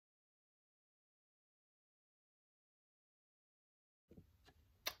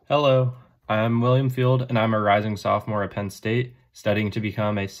Hello, I'm William Field and I'm a rising sophomore at Penn State studying to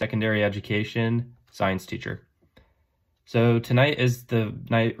become a secondary education science teacher. So tonight is the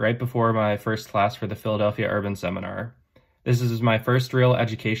night right before my first class for the Philadelphia Urban Seminar. This is my first real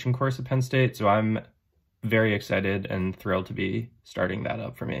education course at Penn State, so I'm very excited and thrilled to be starting that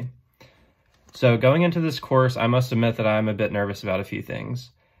up for me. So going into this course, I must admit that I'm a bit nervous about a few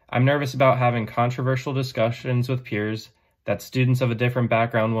things. I'm nervous about having controversial discussions with peers, that students of a different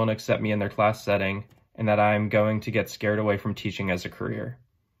background won't accept me in their class setting, and that I'm going to get scared away from teaching as a career.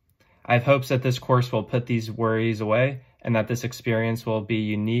 I have hopes that this course will put these worries away, and that this experience will be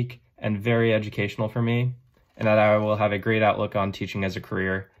unique and very educational for me, and that I will have a great outlook on teaching as a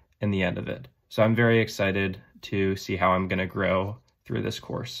career in the end of it. So I'm very excited to see how I'm going to grow through this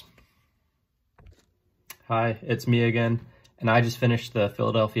course. Hi, it's me again, and I just finished the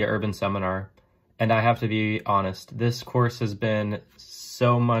Philadelphia Urban Seminar. And I have to be honest, this course has been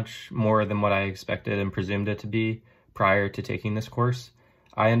so much more than what I expected and presumed it to be prior to taking this course.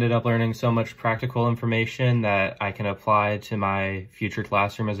 I ended up learning so much practical information that I can apply to my future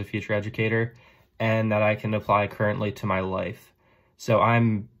classroom as a future educator, and that I can apply currently to my life. So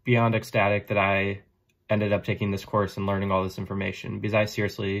I'm beyond ecstatic that I ended up taking this course and learning all this information, because I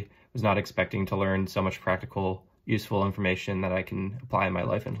seriously was not expecting to learn so much practical, useful information that I can apply in my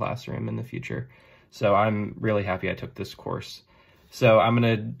life and classroom in the future. So I'm really happy I took this course. So I'm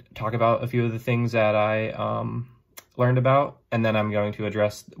going to talk about a few of the things that I learned about, and then I'm going to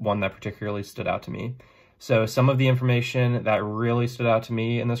address one that particularly stood out to me. So some of the information that really stood out to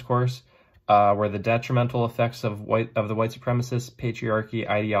me in this course were the detrimental effects of the white supremacist patriarchy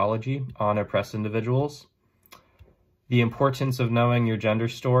ideology on oppressed individuals, the importance of knowing your gender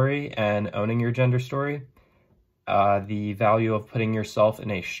story and owning your gender story, the value of putting yourself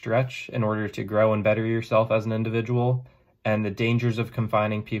in a stretch in order to grow and better yourself as an individual, and the dangers of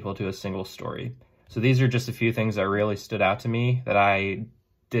confining people to a single story. So these are just a few things that really stood out to me that I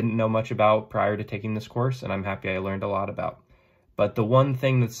didn't know much about prior to taking this course, and I'm happy I learned a lot about. But the one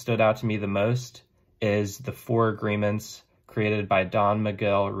thing that stood out to me the most is the 4 agreements created by Don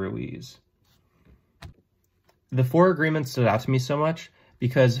Miguel Ruiz. The 4 agreements stood out to me so much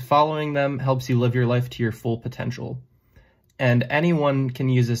because following them helps you live your life to your full potential. And anyone can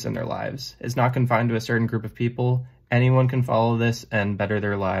use this in their lives. It's not confined to a certain group of people. Anyone can follow this and better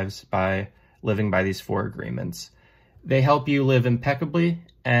their lives by living by these 4 agreements. They help you live impeccably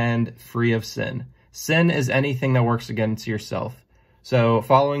and free of sin. Sin is anything that works against yourself. So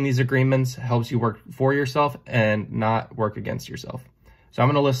following these agreements helps you work for yourself and not work against yourself. So I'm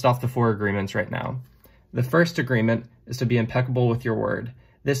going to list off the 4 agreements right now. The first agreement is to be impeccable with your word.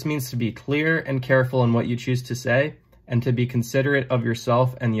 This means to be clear and careful in what you choose to say, and to be considerate of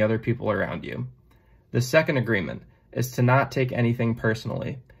yourself and the other people around you. The second agreement is to not take anything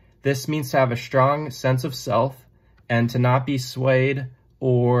personally. This means to have a strong sense of self and to not be swayed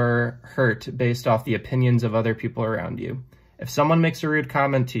or hurt based off the opinions of other people around you. If someone makes a rude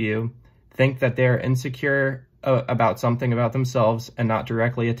comment to you, think that they are insecure about something about themselves and not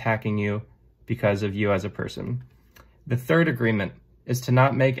directly attacking you because of you as a person. The third agreement is to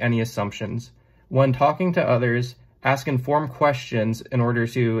not make any assumptions. When talking to others, ask informed questions in order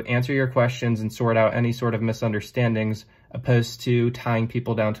to answer your questions and sort out any sort of misunderstandings, opposed to tying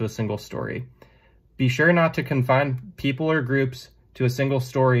people down to a single story. Be sure not to confine people or groups to a single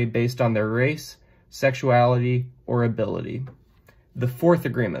story based on their race, sexuality, or ability. The fourth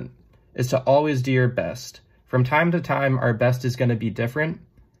agreement is to always do your best. From time to time, our best is going to be different,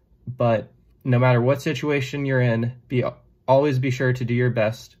 but no matter what situation you're in, always be sure to do your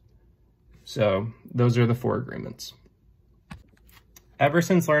best. So those are the 4 agreements. Ever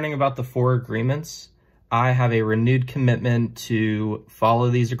since learning about the 4 agreements, I have a renewed commitment to follow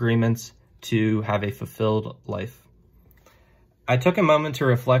these agreements to have a fulfilled life. I took a moment to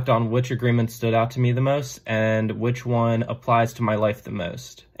reflect on which agreement stood out to me the most and which one applies to my life the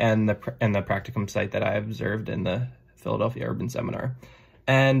most, and the practicum site that I observed in the Philadelphia Urban Seminar.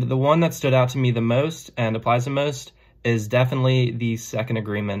 And the one that stood out to me the most and applies the most is definitely the second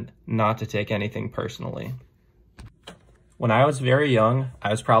agreement, not to take anything personally. When I was very young, I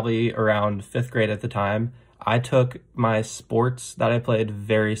was probably around 5th grade at the time, I took my sports that I played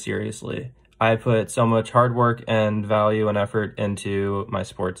very seriously. I put so much hard work and value and effort into my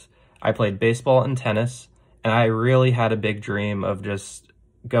sports. I played baseball and tennis, and I really had a big dream of just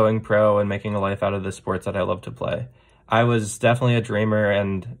going pro and making a life out of the sports that I love to play. I was definitely a dreamer,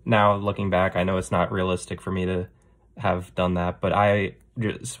 and now looking back, I know it's not realistic for me to have done that, but I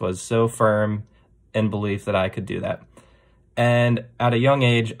just was so firm in belief that I could do that. And at a young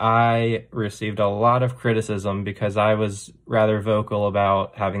age, I received a lot of criticism because I was rather vocal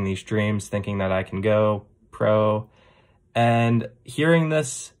about having these dreams, thinking that I can go pro. And hearing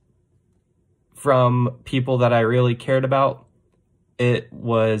this from people that I really cared about, it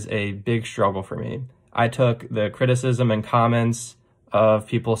was a big struggle for me. I took the criticism and comments of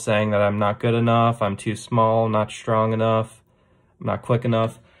people saying that I'm not good enough, I'm too small, not strong enough, I'm not quick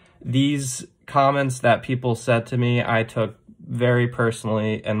enough. These comments that people said to me, I took very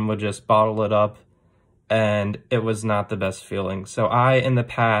personally and would just bottle it up, and it was not the best feeling. So I, in the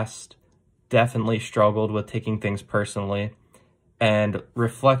past, definitely struggled with taking things personally, and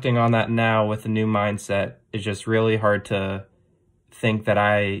reflecting on that now with a new mindset is just really hard to think that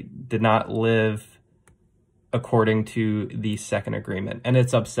I did not live according to the second agreement, and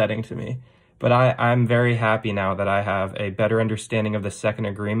it's upsetting to me. But I'm very happy now that I have a better understanding of the second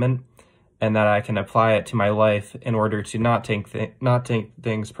agreement and that I can apply it to my life in order to not take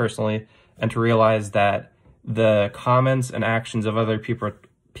things personally, and to realize that the comments and actions of other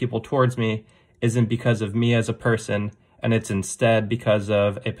people towards me isn't because of me as a person, and it's instead because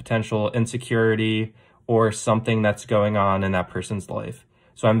of a potential insecurity or something that's going on in that person's life.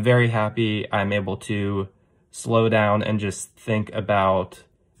 So I'm very happy I'm able to slow down and just think about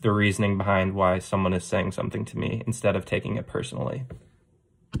the reasoning behind why someone is saying something to me instead of taking it personally.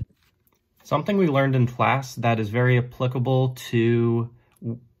 Something we learned in class that is very applicable to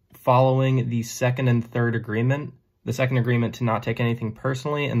following the second and third agreement, the second agreement to not take anything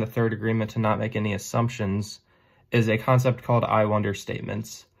personally and the third agreement to not make any assumptions, is a concept called I wonder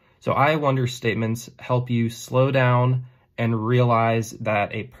statements. So I wonder statements help you slow down and realize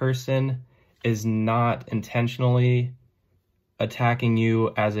that a person is not intentionally attacking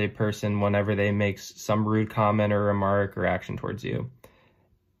you as a person whenever they make some rude comment or remark or action towards you.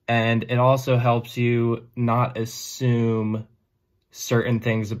 And it also helps you not assume certain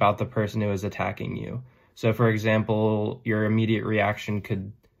things about the person who is attacking you. So for example, your immediate reaction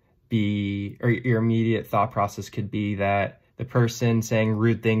could be, or your immediate thought process could be that the person saying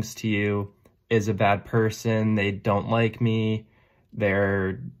rude things to you is a bad person, they don't like me,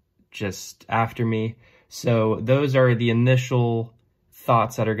 they're just after me. So those are the initial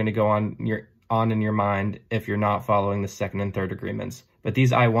thoughts that are going to go on in your mind if you're not following the second and third agreements. But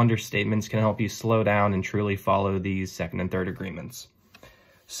these I wonder statements can help you slow down and truly follow these second and third agreements.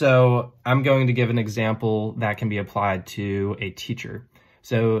 So I'm going to give an example that can be applied to a teacher.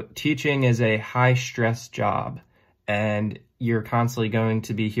 So teaching is a high stress job, and you're constantly going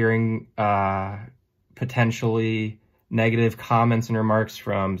to be hearing potentially negative comments and remarks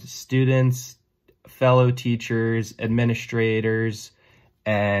from students, fellow teachers, administrators,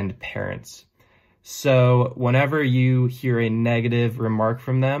 and parents. So whenever you hear a negative remark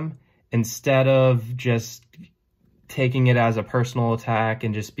from them, instead of just taking it as a personal attack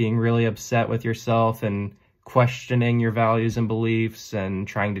and just being really upset with yourself and questioning your values and beliefs and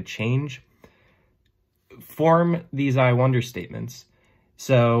trying to change, form these I wonder statements.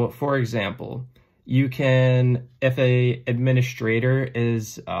 So for example, you can, if a administrator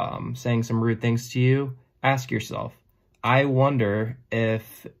is saying some rude things to you, ask yourself, I wonder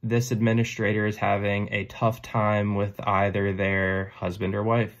if this administrator is having a tough time with either their husband or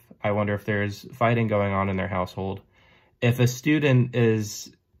wife. I wonder if there's fighting going on in their household. If a student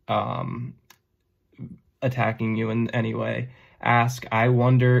is attacking you in any way, ask, I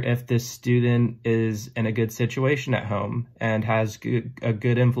wonder if this student is in a good situation at home and has a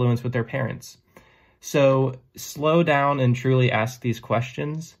good influence with their parents. So slow down and truly ask these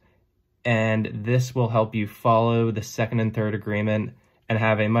questions, and this will help you follow the second and third agreement and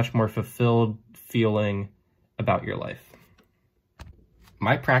have a much more fulfilled feeling about your life.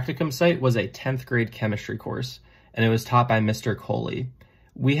 My practicum site was a 10th grade chemistry course, and it was taught by Mr. Coley.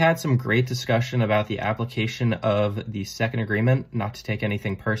 We had some great discussion about the application of the second agreement, not to take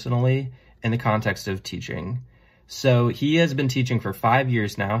anything personally, in the context of teaching. So he has been teaching for 5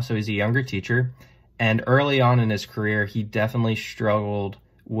 years now, so he's a younger teacher, and early on in his career, he definitely struggled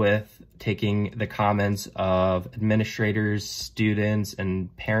with taking the comments of administrators, students,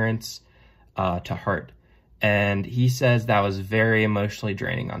 and parents to heart. And he says that was very emotionally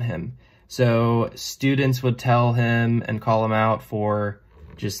draining on him. So students would tell him and call him out for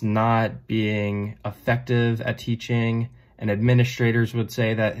just not being effective at teaching, and administrators would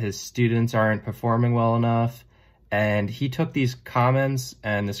say that his students aren't performing well enough. And he took these comments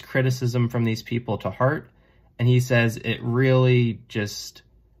and this criticism from these people to heart, and he says it really just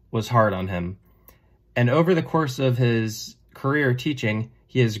was hard on him. And over the course of his career teaching,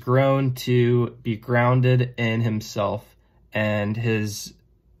 he has grown to be grounded in himself and his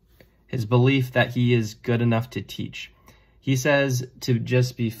belief that he is good enough to teach. He says to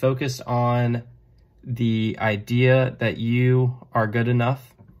just be focused on the idea that you are good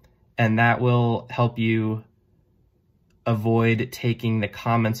enough, and that will help you avoid taking the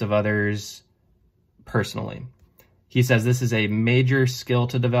comments of others personally. He says this is a major skill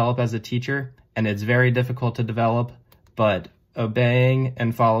to develop as a teacher, and it's very difficult to develop, but obeying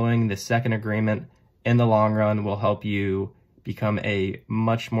and following the second agreement in the long run will help you become a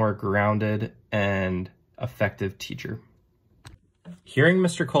much more grounded and effective teacher. Hearing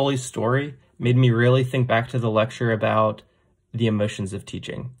Mr. Coley's story made me really think back to the lecture about the emotions of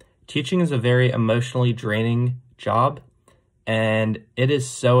teaching. Teaching is a very emotionally draining job, and it is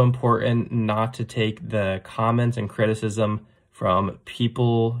so important not to take the comments and criticism from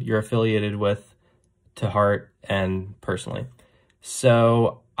people you're affiliated with to heart and personally.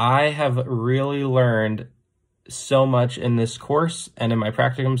 So I have really learned so much in this course and in my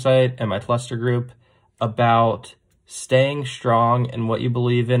practicum site and my cluster group about staying strong in what you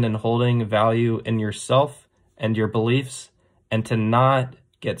believe in and holding value in yourself and your beliefs, and to not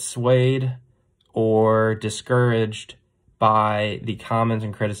get swayed or discouraged by the comments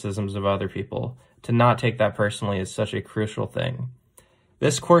and criticisms of other people. To not take that personally is such a crucial thing.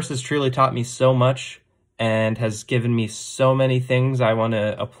 This course has truly taught me so much and has given me so many things I want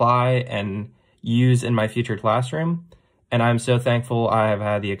to apply and use in my future classroom. And I'm so thankful I have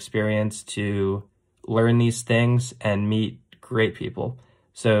had the experience to learn these things and meet great people.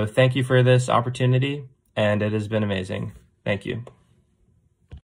 So thank you for this opportunity, and it has been amazing. Thank you.